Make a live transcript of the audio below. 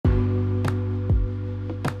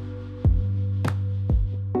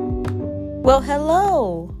Well,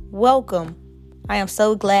 hello. Welcome. I am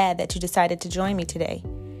so glad that you decided to join me today.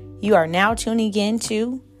 You are now tuning in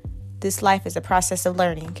to This Life is a Process of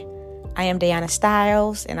Learning. I am Diana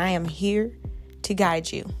Stiles, and I am here to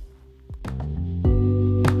guide you.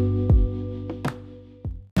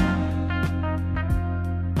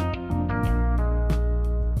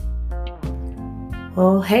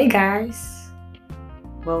 Well, hey guys.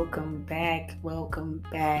 Welcome back.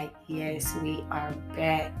 Yes, we are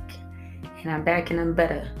back. And I'm back and I'm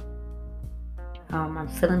better. I'm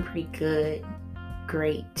feeling pretty good.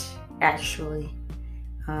 Great, actually.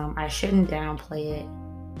 I shouldn't downplay it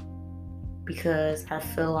because I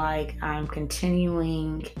feel like I'm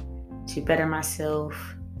continuing to better myself,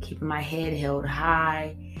 keeping my head held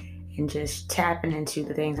high, and just tapping into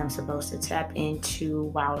the things I'm supposed to tap into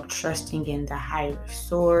while trusting in the higher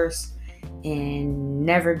source and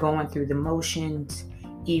never going through the motions,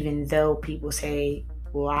 even though people say,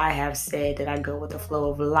 well, I have said that I go with the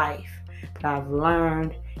flow of life, but I've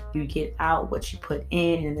learned you get out what you put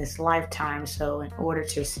in this lifetime. So in order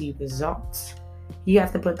to see results, you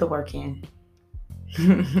have to put the work in.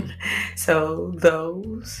 So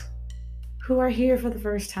those who are here for the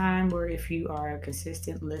first time, or if you are a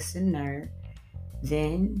consistent listener,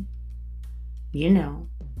 then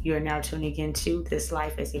you're now tuning into This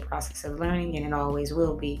Life as a Process of Learning, and it always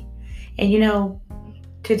will be. And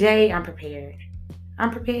today I'm prepared.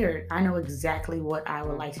 I know exactly what I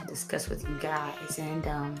would like to discuss with you guys.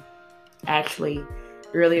 And actually,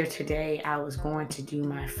 earlier today, I was going to do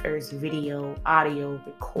my first audio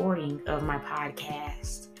recording of my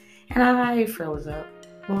podcast. And I froze up.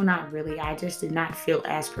 Well, not really. I just did not feel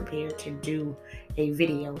as prepared to do a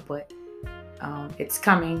video. But it's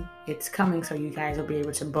coming. It's coming. So you guys will be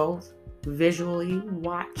able to both visually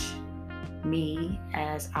watch me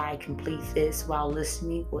as I complete this while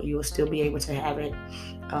listening, or you'll still be able to have it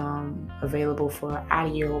available for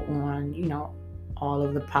audio on all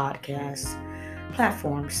of the podcast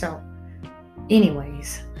platforms. So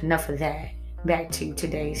anyways, enough of that. Back to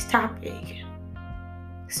today's topic.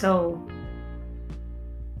 So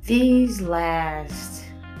these last,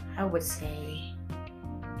 I would say,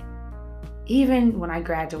 even when I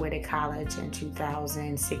graduated college in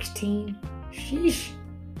 2016, sheesh,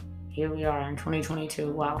 here we are in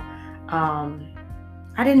 2022. Wow.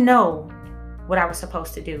 I didn't know what I was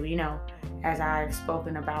supposed to do, as I've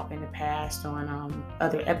spoken about in the past on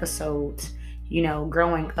other episodes.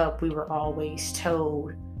 Growing up, we were always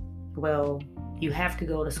told, well, you have to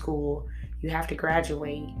go to school, you have to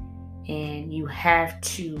graduate, and you have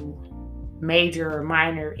to major or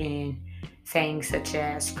minor in things such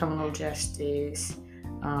as criminal justice,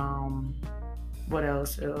 what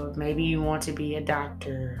else? Maybe you want to be a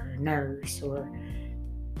doctor, or nurse, or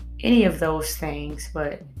any of those things.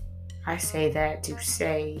 But I say that to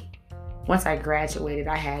say, once I graduated,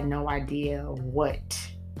 I had no idea what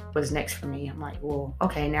was next for me. I'm like, well,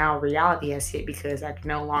 okay, now reality has hit, because I can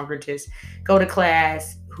no longer just go to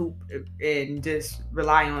class, hoop, and just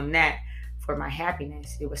rely on that for my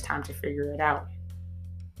happiness. It was time to figure it out.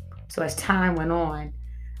 So as time went on,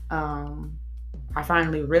 I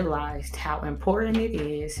finally realized how important it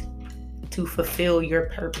is to fulfill your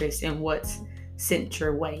purpose and what's sent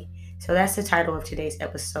your way. So that's the title of today's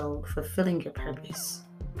episode, Fulfilling Your Purpose.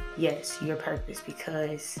 Yes, your purpose,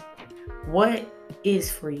 because what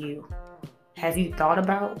is for you? Have you thought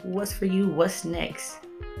about what's for you? What's next?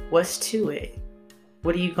 What's to it?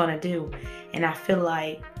 What are you going to do? And I feel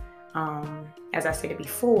like, as I said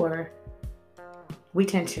before, we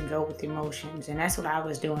tend to go with emotions. And that's what I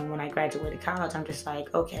was doing when I graduated college. I'm just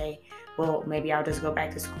like, okay, well, maybe I'll just go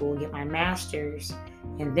back to school, get my master's,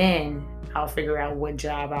 and then I'll figure out what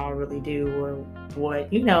job I'll really do, or what,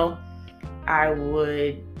 I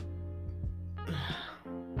would.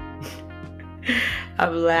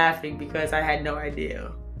 I'm laughing because I had no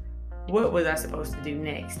idea what was I supposed to do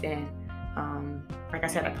next. And like I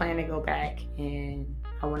said, I plan to go back, and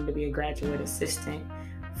I wanted to be a graduate assistant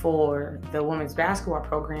for the women's basketball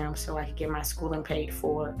program, so I could get my schooling paid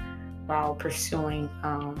for while pursuing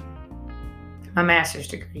my master's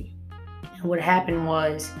degree. And what happened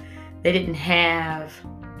was, they didn't have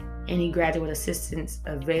any graduate assistants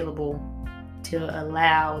available to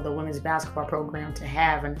allow the women's basketball program to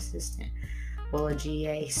have an assistant, well, a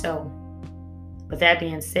GA. So with that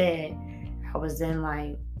being said, I was then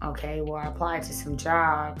like, okay, well, I applied to some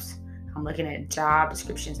jobs. I'm looking at job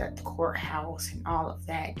descriptions at the courthouse and all of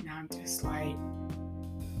that. And I'm just like,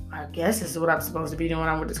 I guess this is what I'm supposed to be doing.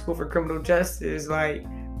 I went to school for criminal justice. Like,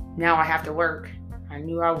 now I have to work. I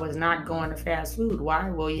knew I was not going to fast food. Why?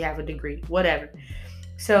 Well, you have a degree, whatever.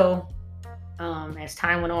 So as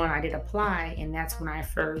time went on, I did apply. And that's when I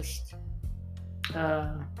first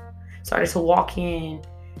started to walk in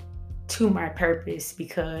to my purpose,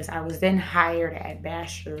 because I was then hired at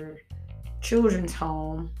Basher Children's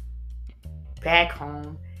Home back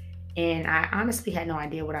home. And I honestly had no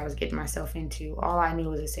idea what I was getting myself into. All I knew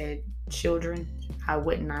was it said children. I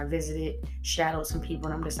went and I visited, shadowed some people,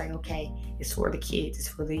 and I'm just like, okay, it's for the kids, it's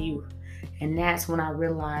for the youth. And that's when I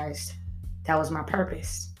realized that was my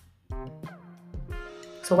purpose.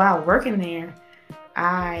 So while working there,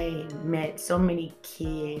 I met so many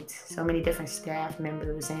kids, so many different staff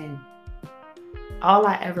members, and all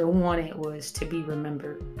I ever wanted was to be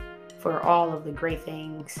remembered for all of the great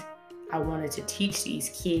things I wanted to teach these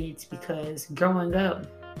kids, because growing up,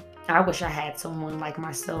 I wish I had someone like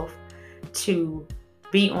myself to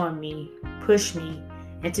be on me, push me,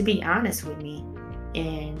 and to be honest with me.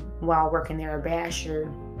 And while working there at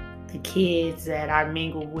Basher, the kids that I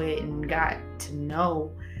mingled with and got to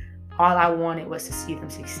know, all I wanted was to see them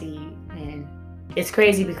succeed. And it's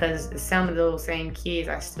crazy because some of those same kids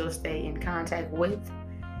I still stay in contact with,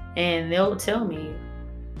 and they'll tell me,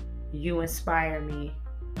 you inspire me.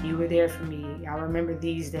 You were there for me. I remember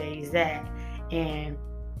these days that. And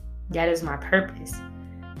that is my purpose.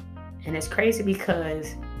 And it's crazy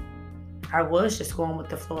because I was just going with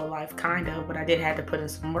the flow of life, kind of, but I did have to put in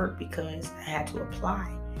some work because I had to apply.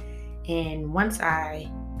 And once I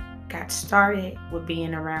got started with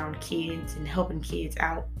being around kids and helping kids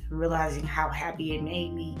out and realizing how happy it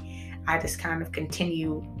made me, I just kind of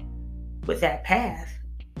continued with that path.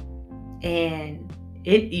 And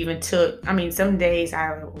it even took, some days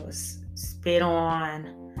I was spit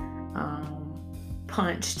on,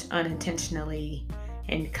 punched unintentionally,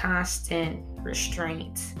 and constant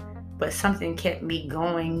restraints. But something kept me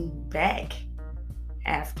going back.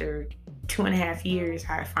 After 2.5 years,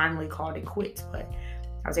 I finally called it quits. But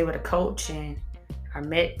I was able to coach, and I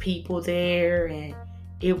met people there, and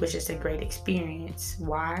it was just a great experience.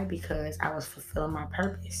 Why? Because I was fulfilling my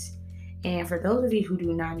purpose. And for those of you who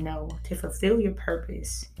do not know, to fulfill your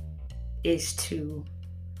purpose is to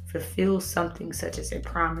fulfill something such as a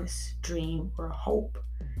promise, dream, or hope.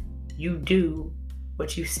 You do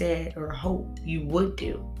what you said or hope you would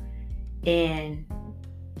do. And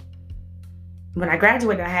when I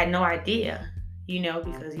graduated, I had no idea,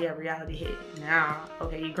 because reality hit. Now,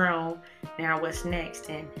 okay, you're grown. Now what's next?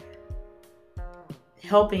 And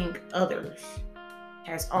helping others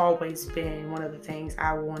has always been one of the things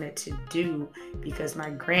I wanted to do, because my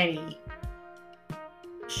granny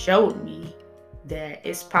showed me that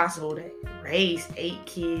it's possible to raise 8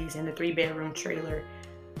 kids in a 3-bedroom trailer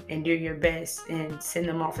and do your best and send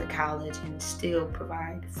them off to college and still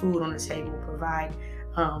provide food on the table, provide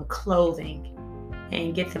clothing,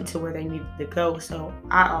 and get them to where they needed to go. So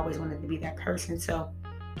I always wanted to be that person. So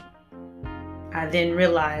I then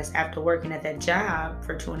realized, after working at that job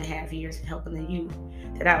for 2.5 years and helping the youth,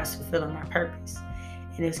 that I was fulfilling my purpose.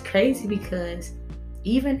 And it's crazy because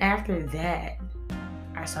even after that,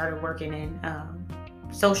 I started working in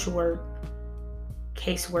social work,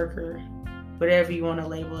 caseworker, whatever you want to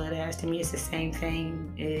label it as. To me, it's the same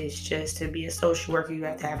thing. It's just, to be a social worker, you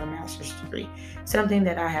have to have a master's degree. Something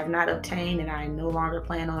that I have not obtained and I no longer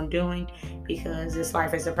plan on doing, because this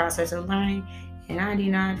life is a process of learning. And I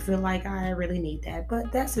do not feel like I really need that.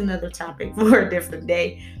 But that's another topic for a different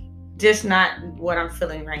day. Just not what I'm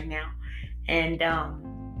feeling right now. And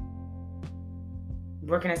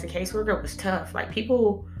working as a caseworker was tough. Like,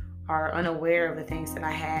 people are unaware of the things that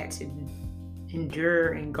I had to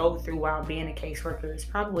endure and go through while being a caseworker. It's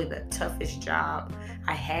probably the toughest job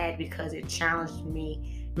I had, because it challenged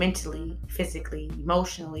me mentally, physically,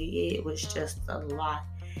 emotionally. It was just a lot.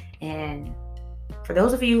 And for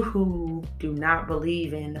those of you who do not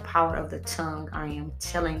believe in the power of the tongue, I am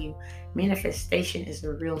telling you, manifestation is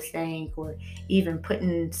a real thing. Or even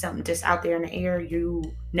putting something just out there in the air, you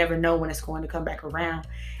never know when it's going to come back around.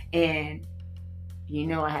 And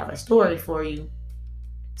I have a story for you.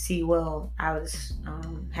 See, well, I was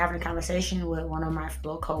having a conversation with one of my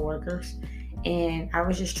fellow coworkers, and I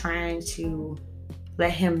was just trying to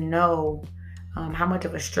let him know how much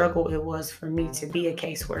of a struggle it was for me to be a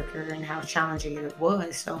caseworker and how challenging it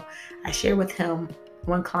was. So I shared with him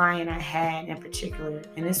one client I had in particular,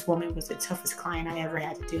 and this woman was the toughest client I ever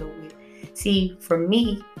had to deal with. See, for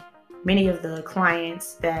me, many of the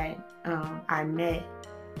clients that I met,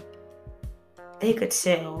 they could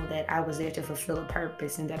tell that I was there to fulfill a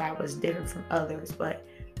purpose and that I was different from others. But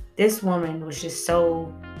this woman was just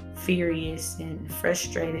so furious and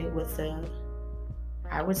frustrated with the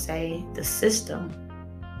system,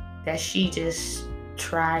 that she just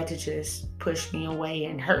tried to just push me away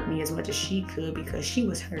and hurt me as much as she could, because she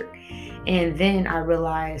was hurt. And then I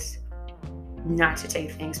realized not to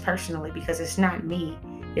take things personally, because it's not me,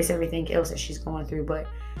 it's everything else that she's going through. But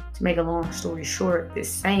to make a long story short, this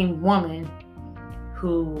same woman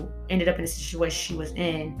who ended up in the situation she was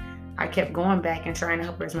in, I kept going back and trying to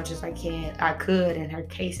help her as much as I could, and her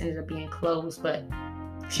case ended up being closed. But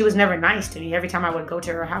she was never nice to me. Every time I would go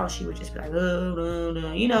to her house, she would just be like,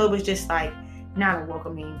 it was just like not a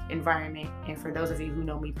welcoming environment. And for those of you who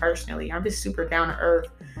know me personally, I'm just super down to earth,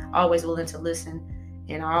 always willing to listen,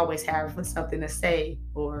 and I always have something to say,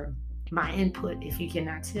 or my input, if you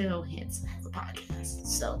cannot tell, hence I have a podcast.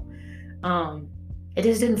 So it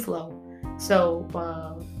just didn't flow. So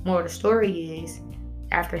more of the story is,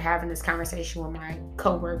 after having this conversation with my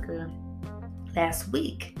coworker last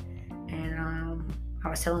week, and I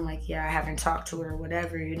was telling I haven't talked to her or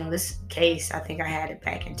whatever. This case, I think I had it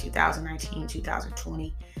back in 2019,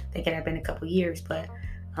 2020. I think it had been a couple years. But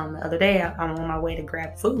the other day, I'm on my way to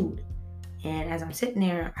grab food. And as I'm sitting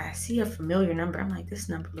there, I see a familiar number. I'm like, this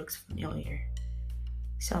number looks familiar.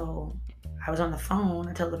 So I was on the phone.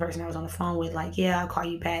 I told the person I was on the phone with, I'll call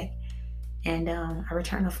you back. And I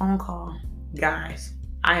returned the phone call. Guys,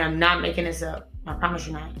 I am not making this up. I promise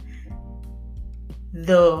you not.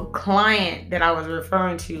 The client that I was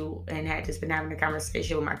referring to and had just been having a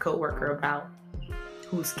conversation with my coworker about,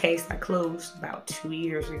 whose case I closed about 2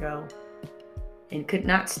 years ago and could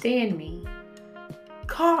not stand me,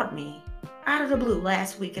 called me out of the blue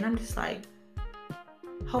last week. And I'm just like,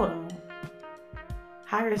 hold on.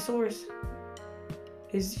 Higher source,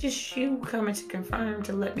 is this you coming to confirm,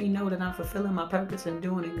 to let me know that I'm fulfilling my purpose and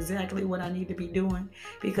doing exactly what I need to be doing?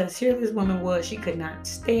 Because here this woman was, she could not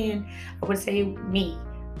stand, I would say me,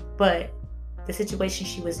 but the situation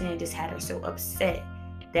she was in just had her so upset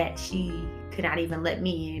that she could not even let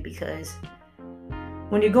me in. Because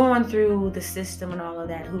when you're going through the system and all of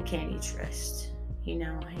that, who can you trust?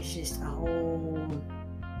 It's just a whole,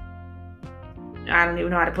 I don't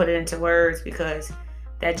even know how to put it into words, because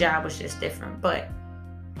that job was just different. But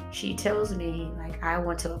she tells me, I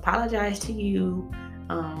want to apologize to you.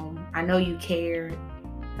 I know you cared.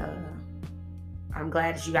 I'm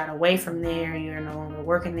glad that you got away from there and you're no longer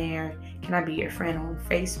working there. Can I be your friend on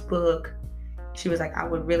Facebook? She was like, I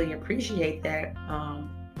would really appreciate that.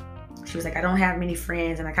 She was like, I don't have many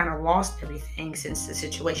friends and I kind of lost everything since the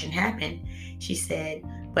situation happened. She said,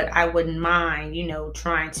 but I wouldn't mind,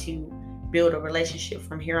 trying to build a relationship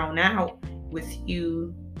from here on out with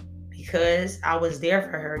you, because I was there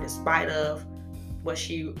for her despite of what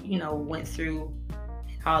she, went through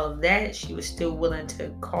and all of that. She was still willing to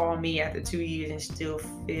call me after 2 years and still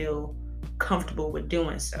feel comfortable with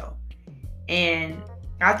doing so. And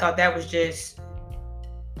I thought that was just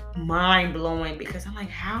mind-blowing, because I'm like,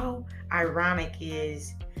 how ironic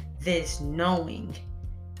is this, knowing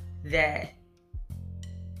that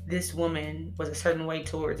this woman was a certain way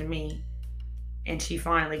towards me, and she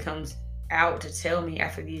finally comes out to tell me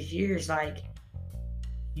after these years,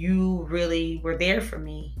 you really were there for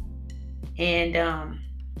me. And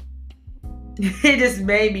it just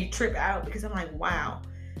made me trip out, because I'm like, wow,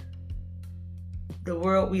 the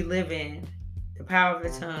world we live in, the power of the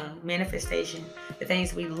tongue, manifestation, the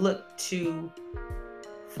things we look to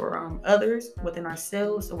for others, within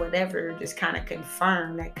ourselves or whatever, just kind of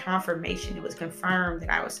confirmed that confirmation. It was confirmed that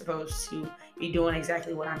I was supposed to be doing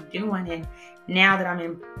exactly what I'm doing. And now that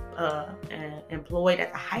I'm employed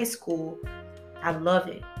at the high school, I love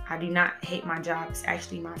it. I do not hate my job. It's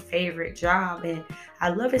actually my favorite job. And I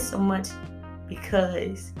love it so much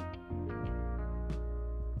because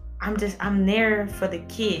I'm there for the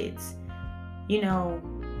kids.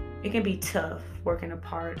 It can be tough working a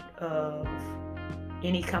part of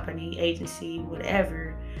any company, agency,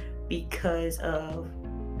 whatever, because of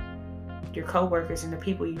your coworkers and the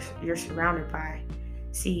people you're surrounded by.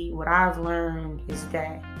 See, what I've learned is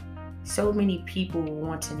that so many people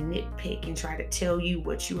want to nitpick and try to tell you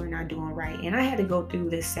what you are not doing right. And I had to go through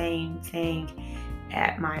the same thing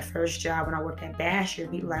at my first job when I worked at Basher.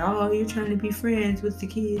 People like, oh, you're trying to be friends with the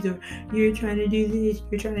kids, or you're trying to do this,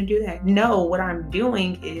 you're trying to do that. No, what I'm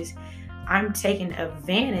doing is I'm taking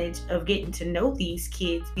advantage of getting to know these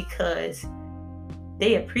kids, because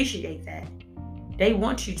they appreciate that. They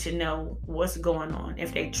want you to know what's going on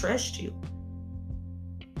if they trust you.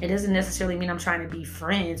 It doesn't necessarily mean I'm trying to be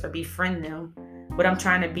friends or befriend them, but I'm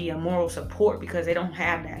trying to be a moral support, because they don't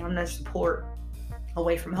have that. I'm not support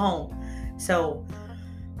away from home. So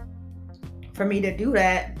for me to do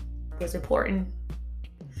that was important.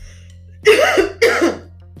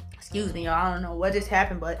 Excuse me, y'all. I don't know what just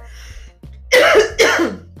happened, but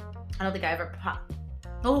I don't think I ever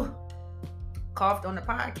coughed on the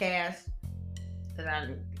podcast, because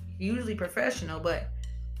I'm usually professional, but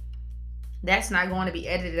that's not going to be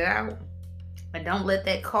edited out. But don't let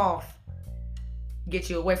that cough get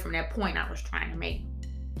you away from that point I was trying to make.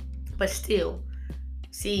 But still,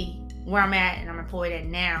 see where I'm at and I'm employed at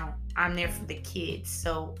now, I'm there for the kids.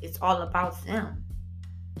 So it's all about them.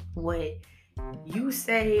 What you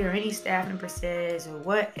say or any staff member says or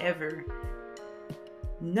whatever,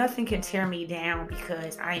 nothing can tear me down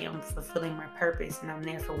because I am fulfilling my purpose and I'm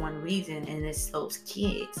there for one reason, and it's those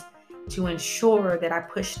kids, to ensure that I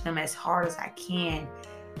push them as hard as I can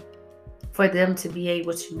for them to be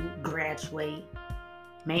able to graduate,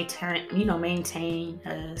 maintain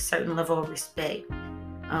a certain level of respect,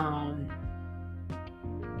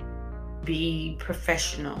 be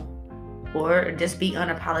professional, or just be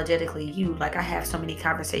unapologetically you. Like, I have so many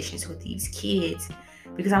conversations with these kids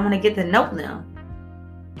because I want to get to know them.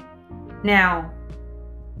 Now,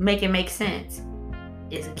 make it make sense.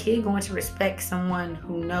 Is a kid going to respect someone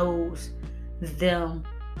who knows them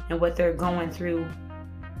and what they're going through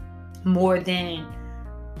more than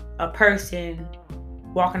a person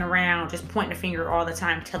walking around just pointing a finger all the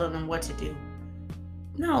time telling them what to do?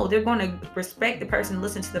 No, they're going to respect the person,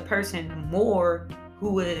 listen to the person more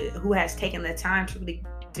who has taken the time to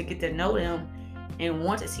get to know them and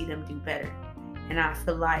want to see them do better. And I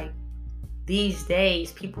feel like these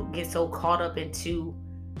days people get so caught up into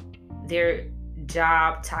their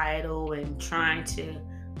job title and trying to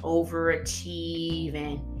overachieve,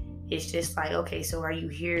 and it's just like, okay, so are you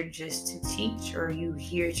here just to teach, or are you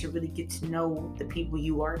here to really get to know the people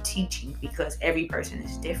you are teaching? Because every person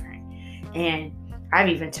is different. And I've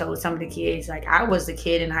even told some of the kids, like, I was the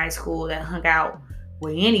kid in high school that hung out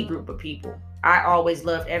with any group of people. I always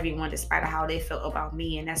loved everyone despite of how they felt about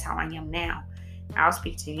me, and that's how I am now. I'll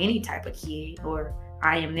speak to any type of kid, or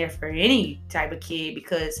I am there for any type of kid,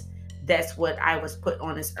 because that's what I was put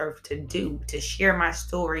on this earth to do, to share my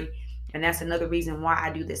story. And that's another reason why I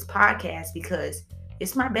do this podcast, because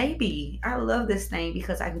it's my baby. I love this thing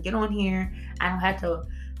because I can get on here. I don't have to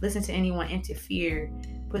listen to anyone interfere,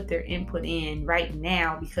 put their input in right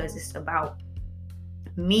now, because it's about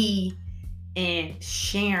me and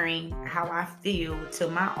sharing how I feel to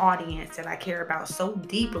my audience that I care about so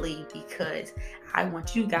deeply, because I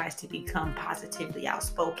want you guys to become positively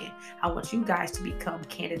outspoken. I want you guys to become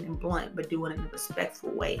candid and blunt, but do it in a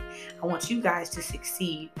respectful way. I want you guys to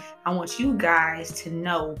succeed. I want you guys to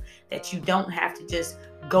know that you don't have to just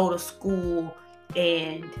go to school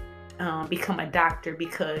and become a doctor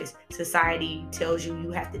because society tells you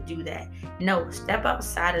you have to do that. No, step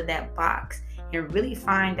outside of that box and really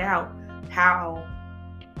find out how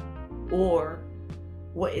or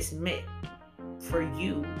what is meant for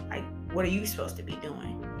you. Like, what are you supposed to be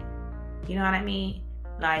doing? You know what I mean?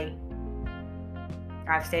 Like,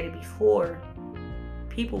 I've stated before,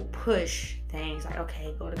 people push things like,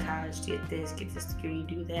 okay, go to college, get this degree,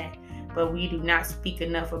 do that. But we do not speak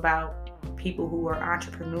enough about people who are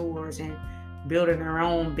entrepreneurs and building their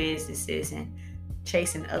own businesses and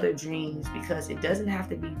chasing other dreams, because it doesn't have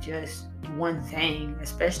to be just one thing,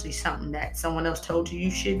 especially something that someone else told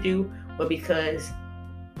you should do, but because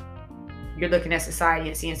you're looking at society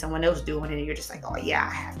and seeing someone else doing it and you're just like, oh yeah,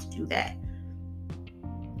 I have to do that.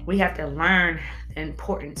 We have to learn the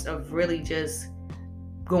importance of really just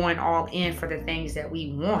going all in for the things that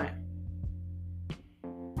we want.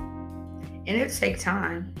 And it'll take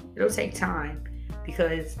time.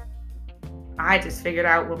 Because I just figured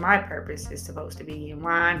out what my purpose is supposed to be and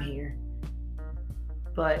why I'm here.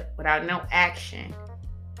 But without no action,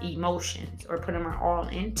 emotions, or putting my all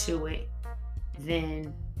into it,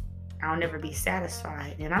 then I'll never be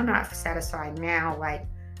satisfied. And I'm not satisfied now. Like,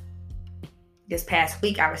 this past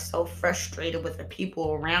week, I was so frustrated with the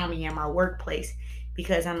people around me in my workplace,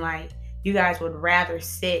 because I'm like, you guys would rather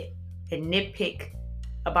sit and nitpick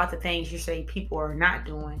about the things you say people are not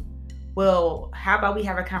doing. Well, how about we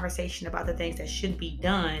have a conversation about the things that should be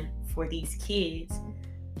done for these kids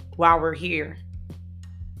while we're here?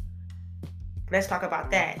 Let's talk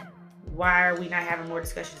about that. Why are we not having more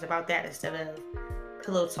discussions about that instead of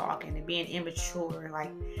pillow talking and being immature?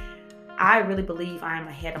 Like, I really believe I'm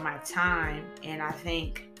ahead of my time, and I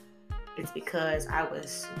think it's because I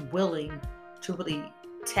was willing to really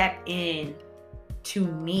tap in to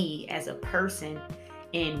me as a person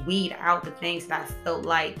and weed out the things that I felt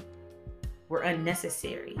like were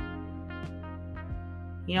unnecessary.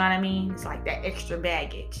 You know what I mean? It's like that extra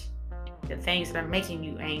baggage, the things that are making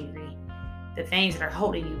you angry, the things that are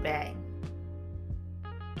holding you back.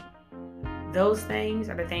 Those things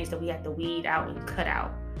are the things that we have to weed out and cut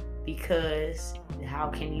out, because how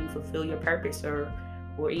can you fulfill your purpose or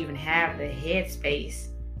even have the headspace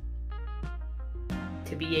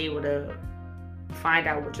to be able to find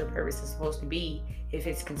out what your purpose is supposed to be if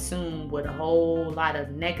it's consumed with a whole lot of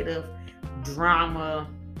negative drama,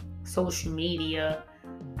 social media,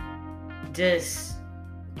 just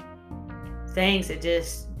things that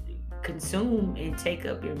just consume and take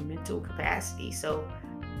up your mental capacity. So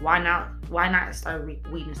why not start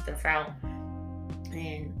weeding stuff out?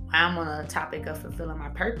 And I'm on a topic of fulfilling my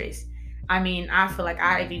purpose. I mean, I feel like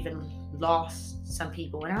I've even lost some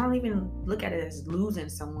people, and I don't even look at it as losing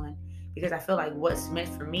someone, because I feel like what's meant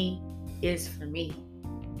for me is for me.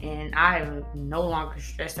 And I am no longer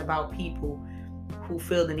stressed about people who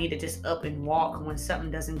feel the need to just up and walk when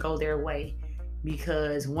something doesn't go their way.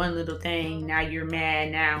 Because one little thing, now you're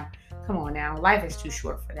mad. Now, come on now, life is too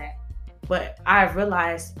short for that. But I've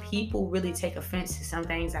realized people really take offense to some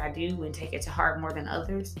things I do and take it to heart more than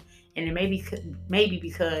others. And it maybe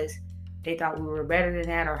because they thought we were better than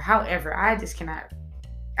that, or however. I just cannot,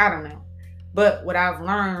 I don't know. But what I've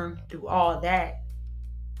learned through all that,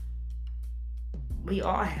 we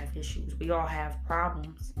all have issues. We all have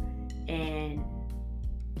problems. And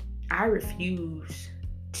I refuse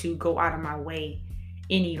to go out of my way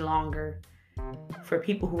any longer for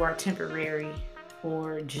people who are temporary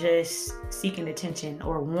or just seeking attention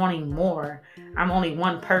or wanting more. I'm only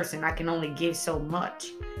one person. I can only give so much.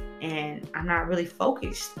 And I'm not really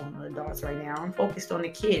focused on the adults right now. I'm focused on the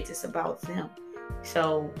kids. It's about them.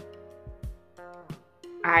 So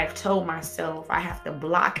I've told myself I have to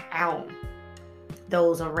block out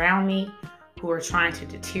those around me who are trying to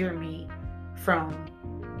deter me from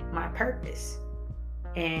my purpose.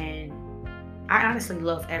 And I honestly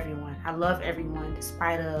love everyone. I love everyone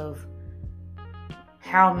despite of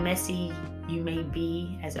how messy you may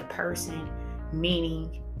be as a person,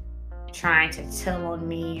 meaning trying to tell on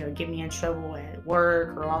me or get me in trouble at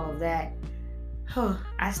work or all of that.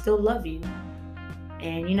 I still love you.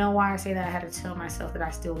 And you know why I say that? I had to tell myself that I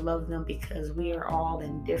still love them, because we are all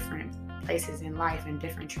in different places in life and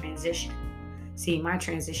different transitions. See, my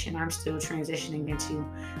transition, I'm still transitioning into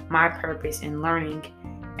my purpose and learning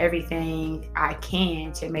everything I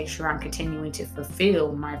can to make sure I'm continuing to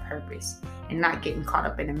fulfill my purpose and not getting caught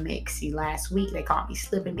up in the mix. See, last week they caught me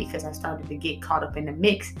slipping because I started to get caught up in the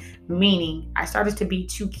mix, meaning I started to be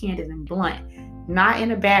too candid and blunt, not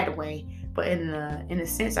in a bad way, but in a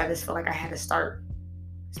sense, I just felt like I had to start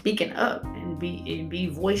speaking up and be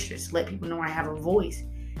boisterous, let people know I have a voice,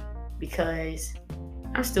 because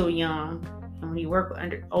I'm still young. And when you work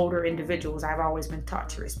with older individuals, I've always been taught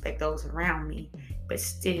to respect those around me. But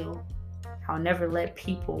still, I'll never let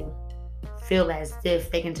people feel as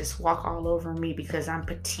if they can just walk all over me because I'm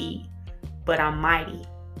petite, but I'm mighty.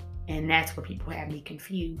 And that's where people have me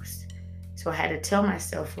confused. So I had to tell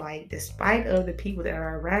myself, like, despite of the people that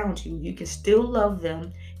are around you, you can still love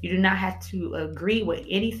them. You do not have to agree with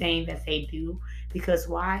anything that they do. Because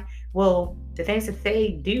why? Well, the things that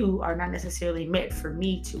they do are not necessarily meant for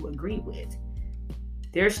me to agree with.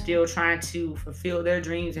 They're still trying to fulfill their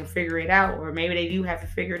dreams and figure it out, or maybe they do have to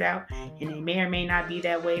figure it out, and they may or may not be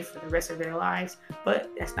that way for the rest of their lives, but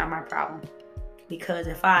that's not my problem. Because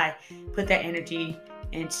if I put that energy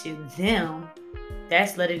into them,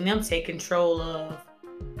 that's letting them take control of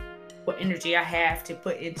what energy I have to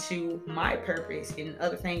put into my purpose and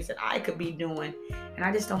other things that I could be doing. And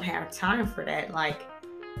I just don't have time for that. Like,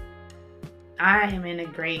 I am in a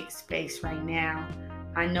great space right now.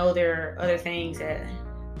 I know there are other things that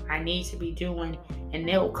I need to be doing, and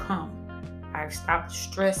they'll come. I've stopped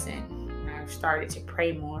stressing. I've started to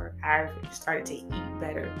pray more. I've started to eat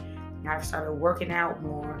better. I've started working out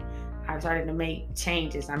more. I've started to make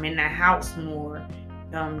changes. I'm in the house more.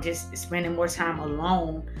 Just spending more time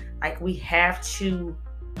alone. Like, we have to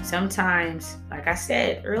sometimes, like I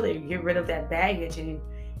said earlier, get rid of that baggage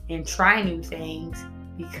and try new things,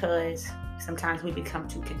 because sometimes we become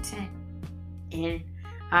too content. And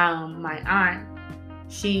my aunt,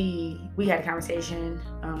 we had a conversation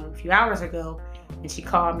a few hours ago, and she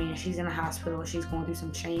called me, and she's in the hospital. She's going through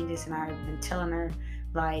some changes, and I've been telling her,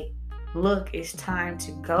 like, look, it's time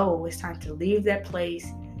to go. It's time to leave that place,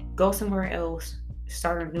 go somewhere else,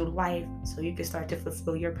 start a new life, so you can start to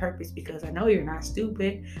fulfill your purpose. Because I know you're not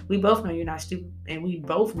stupid. We both know you're not stupid, and we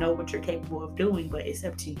both know what you're capable of doing, but it's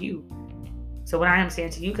up to you. So what I am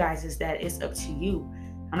saying to you guys is that it's up to you.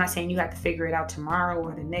 I'm not saying you have to figure it out tomorrow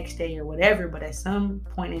or the next day or whatever, but at some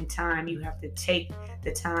point in time, you have to take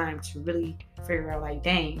the time to really figure out, like,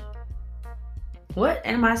 dang, what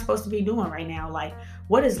am I supposed to be doing right now? Like,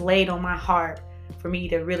 what is laid on my heart for me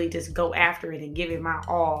to really just go after it and give it my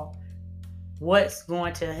all? What's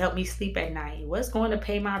going to help me sleep at night? What's going to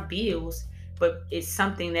pay my bills? But it's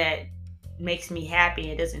something that makes me happy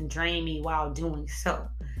and doesn't drain me while doing so.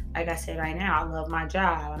 Like I said, right now, I love my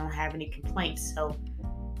job. I don't have any complaints. So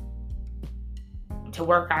to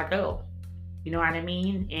work I go. You know what I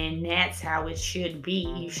mean? And that's how it should be.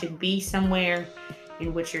 You should be somewhere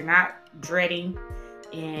in which you're not dreading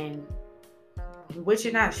and in which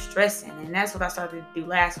you're not stressing. And that's what I started to do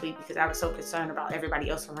last week because I was so concerned about everybody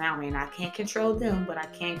else around me. And I can't control them, but I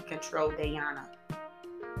can control Dayana.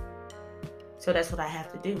 So that's what I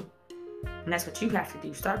have to do. And that's what you have to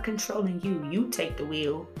do. Start controlling you. You take the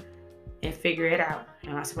wheel and figure it out.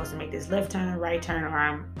 Am I supposed to make this left turn, right turn, or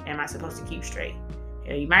am I supposed to keep straight?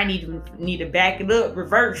 You might need to back it up,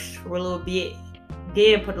 reverse for a little bit,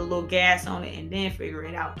 then put a little gas on it, and then figure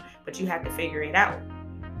it out. But you have to figure it out.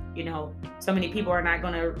 You know, so many people are not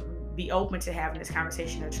going to be open to having this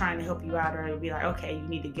conversation or trying to help you out or be like, okay, you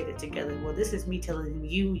need to get it together. Well, this is me telling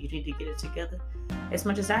you need to get it together as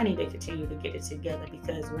much as I need to continue to get it together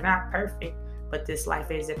because we're not perfect, but this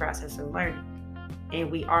life is a process of learning.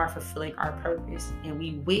 And we are fulfilling our purpose, and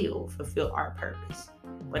we will fulfill our purpose.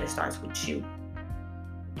 But it starts with you.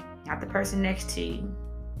 Not the person next to you,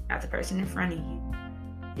 not the person in front of you.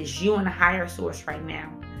 It's you and a higher source right now.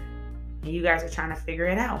 And you guys are trying to figure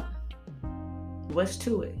it out. What's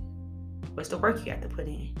to it? What's the work you have to put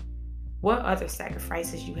in? What other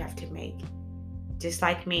sacrifices you have to make? Just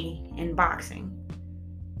like me in boxing.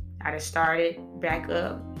 I just started back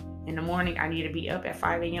up. In the morning, I need to be up at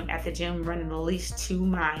 5 a.m. at the gym running at least 2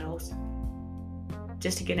 miles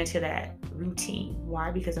just to get into that routine.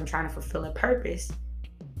 Why? Because I'm trying to fulfill a purpose.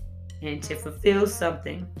 And to fulfill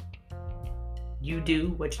something, you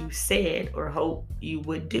do what you said or hope you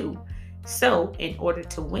would do. So in order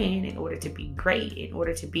to win, in order to be great, in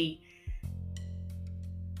order to be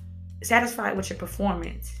satisfied with your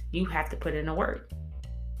performance, you have to put in the work.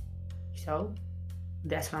 So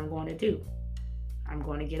that's what I'm going to do. I'm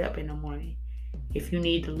going to get up in the morning. If you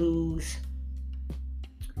need to lose,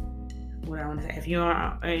 if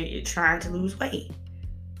you're trying to lose weight,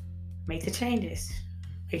 make the changes.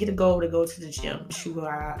 Make it a goal to go to the gym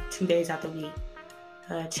 2 days out the week.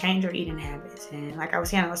 Change your eating habits. And like I was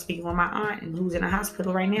saying, I was speaking with my aunt and who's in the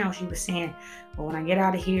hospital right now. She was saying, well, when I get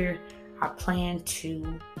out of here, I plan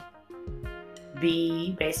to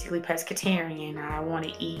be basically pescatarian. I want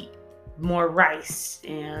to eat more rice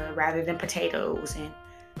rather than potatoes. And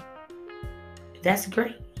that's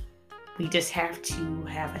great. We just have to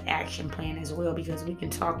have an action plan as well because we can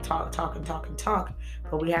talk,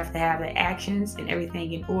 but we have to have the actions and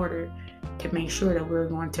everything in order to make sure that we're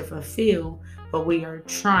going to fulfill what we are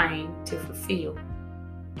trying to fulfill.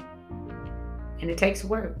 And it takes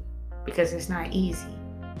work because it's not easy.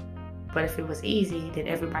 But if it was easy, then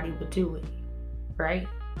everybody would do it, right?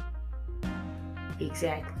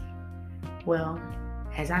 Exactly. Well,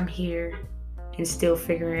 as I'm here and still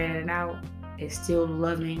figuring it out, and still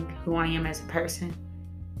loving who I am as a person,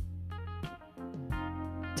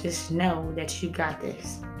 just know that you got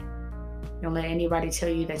this. Don't let anybody tell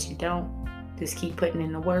you that you don't. Just keep putting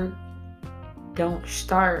in the work. Don't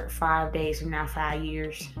start 5 days from now, 5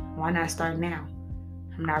 years. Why not start now?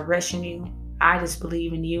 I'm not rushing you. I just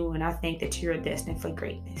believe in you, and I think that you're destined for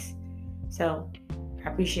greatness. So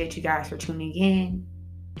I appreciate you guys for tuning in.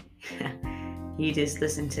 You just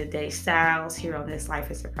listen to Day Styles here on This Life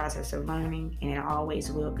is a Process of Learning, and it always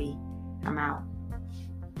will be. I'm out.